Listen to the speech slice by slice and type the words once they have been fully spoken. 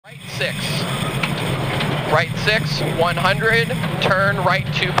6. Right 6, 100, turn right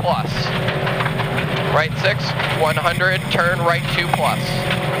 2 plus. Right 6, 100, turn right 2 plus.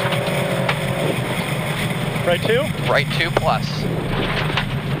 Right 2? Right 2 plus.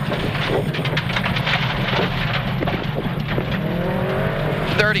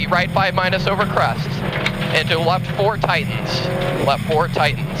 Right 5 minus over crest. Into left 4 tightens. Left 4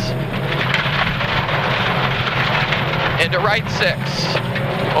 tightens. Into right 6.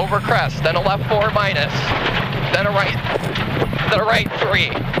 Over crest. Then a left 4 minus. Then a right 3.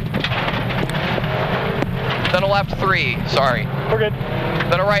 Then a left 3. Sorry. We're good.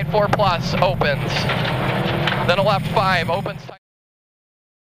 Then a right 4 plus. Opens. Then a left 5. Opens.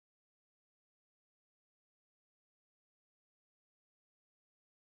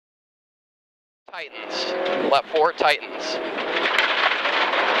 Tightens. Left 4 tightens.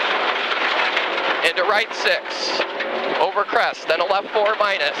 Into right 6. Over crest. Then a left 4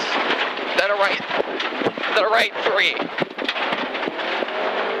 minus. Then a right 3.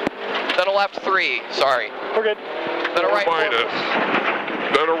 Then a left 3. Sorry. We're good. Then a right minus.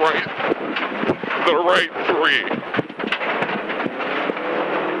 Then a right 3.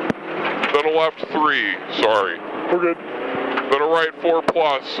 Then a left 3. Sorry. We're good. Then a right 4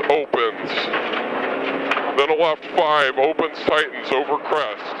 plus opens. Then a left 5 opens, tightens over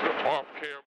crest. Off cam.